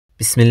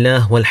بسم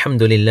الله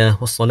والحمد لله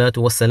والصلاة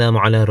والسلام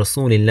على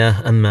رسول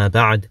الله أما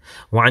بعد.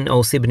 وعن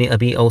أوس بن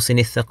أبي أوس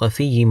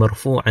الثقفي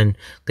مرفوعا: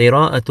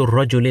 قراءة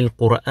الرجل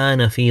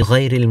القرآن في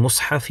غير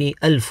المصحف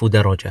 1000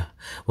 درجة،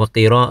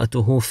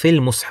 وقراءته في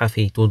المصحف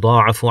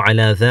تضاعف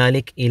على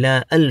ذلك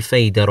إلى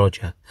 2000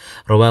 درجة.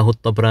 رواه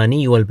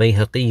الطبراني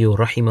والبيهقي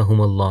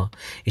رحمهم الله.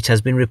 It has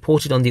been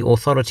reported on the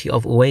authority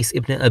of Uwais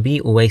ibn Abi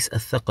Uwais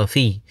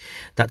al-Thaqafi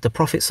that the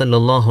Prophet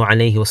sallallahu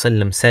alaihi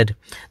wasallam said,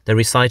 the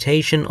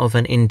recitation of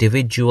an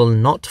individual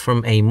not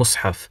from a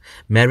mushaf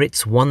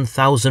merits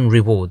 1000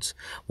 rewards,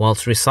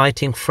 whilst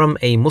reciting from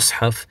a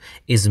mushaf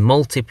is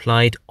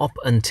multiplied up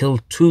until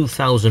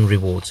 2000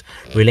 rewards.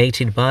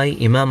 Related by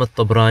Imam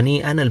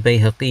al-Tabrani and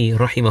al-Bayhaqi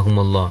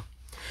rahimahumullah.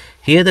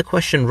 Here the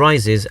question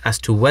rises as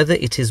to whether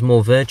it is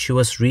more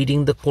virtuous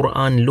reading the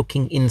Qur'an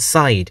looking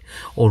inside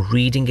or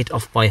reading it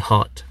off by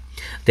heart.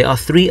 There are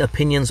three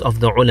opinions of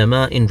the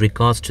ulama in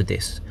regards to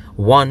this.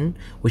 One,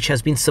 which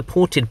has been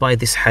supported by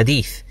this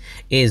hadith,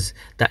 is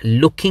that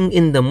looking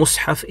in the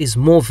mushaf is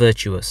more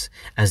virtuous,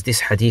 as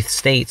this hadith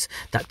states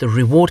that the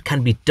reward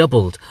can be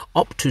doubled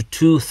up to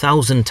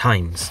 2000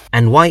 times.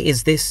 And why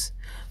is this?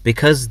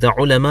 Because the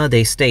ulama,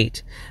 they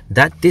state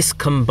that this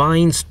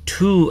combines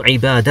two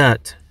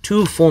ibadat,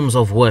 two forms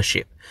of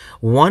worship.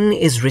 One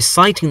is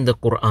reciting the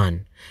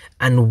Qur'an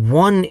and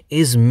one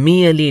is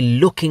merely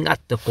looking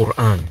at the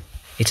Qur'an.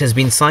 It has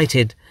been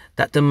cited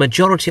that the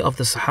majority of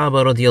the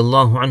Sahaba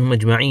radiallahu anhum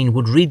ajma'een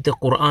would read the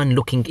Qur'an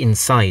looking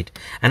inside,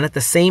 and at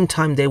the same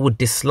time they would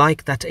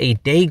dislike that a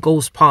day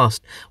goes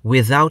past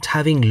without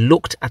having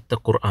looked at the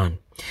Qur'an.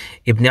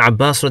 Ibn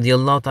Abbas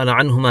radiallahu ta'ala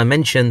anhuma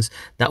mentions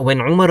that when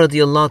Umar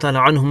radiallahu ta'ala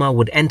anhuma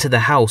would enter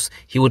the house,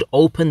 he would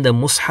open the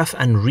mushaf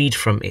and read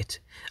from it.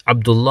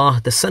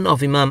 Abdullah, the son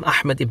of Imam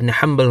Ahmad ibn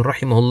Hanbal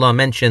rahimahullah,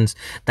 mentions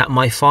that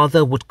my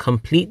father would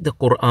complete the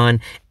Qur'an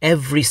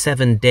every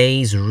 7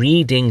 days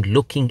reading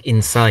looking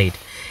inside.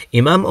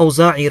 Imam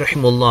Awza'i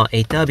rahimahullah,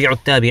 a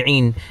tabi'ut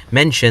tabi'een,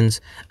 mentions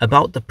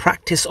about the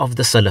practice of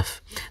the Salaf,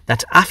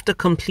 that after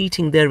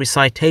completing their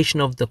recitation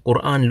of the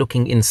Qur'an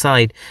looking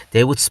inside,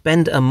 they would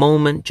spend a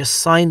moment just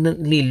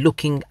silently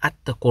looking at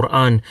the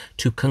Qur'an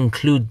to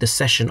conclude the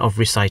session of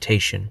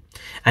recitation.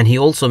 And he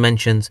also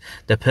mentions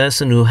the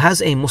person who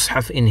has a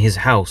mushaf in his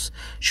house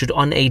should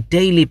on a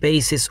daily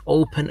basis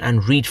open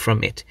and read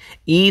from it,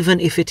 even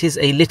if it is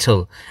a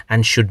little,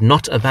 and should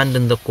not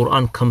abandon the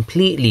Qur'an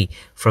completely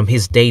from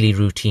his daily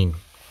routine.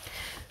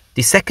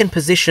 The second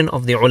position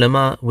of the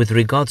ulama with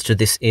regards to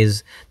this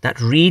is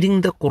that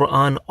reading the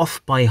Qur'an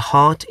off by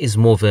heart is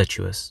more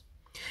virtuous.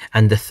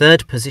 And the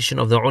third position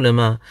of the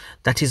ulama,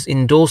 that is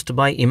endorsed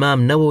by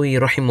Imam Nawawi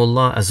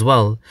rahimullah as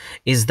well,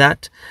 is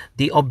that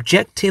the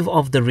objective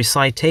of the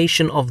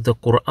recitation of the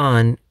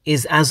Qur'an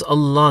is as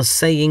Allah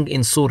saying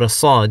in Surah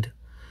Sad,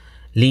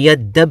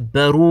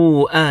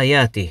 لِيَدَّبَّرُوا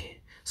آيَاتِهِ,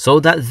 so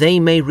that they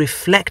may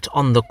reflect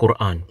on the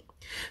Qur'an.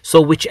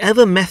 So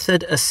whichever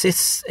method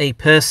assists a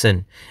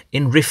person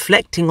in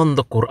reflecting on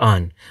the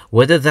Qur'an,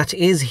 whether that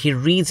is he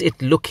reads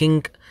it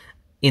looking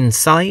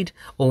inside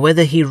or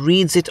whether he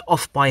reads it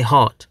off by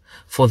heart,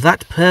 for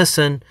that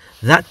person,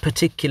 that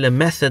particular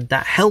method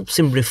that helps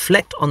him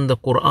reflect on the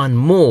Qur'an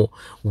more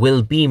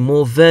will be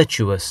more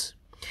virtuous.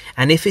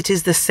 And if it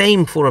is the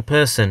same for a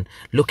person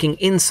looking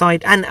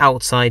inside and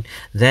outside,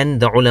 then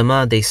the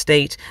ulama, they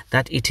state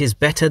that it is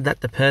better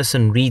that the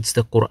person reads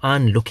the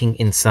Qur'an looking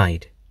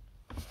inside.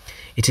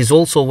 It is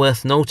also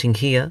worth noting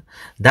here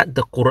that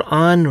the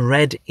Qur'an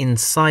read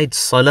inside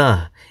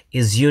Salah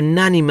is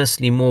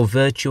unanimously more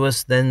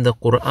virtuous than the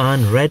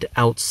Qur'an read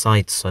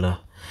outside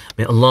Salah.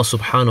 May Allah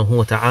subhanahu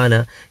wa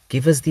ta'ala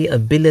give us the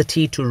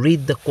ability to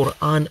read the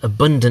Qur'an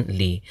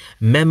abundantly,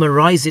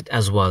 memorize it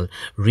as well,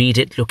 read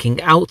it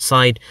looking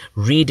outside,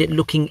 read it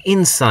looking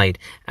inside,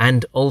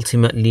 and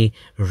ultimately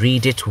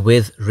read it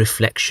with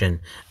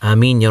reflection.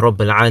 Ameen ya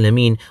Rabbal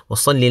Alameen. Wa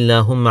salli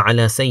Allahumma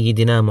ala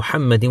Sayyidina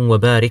Muhammadin wa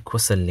barik wa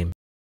sallim.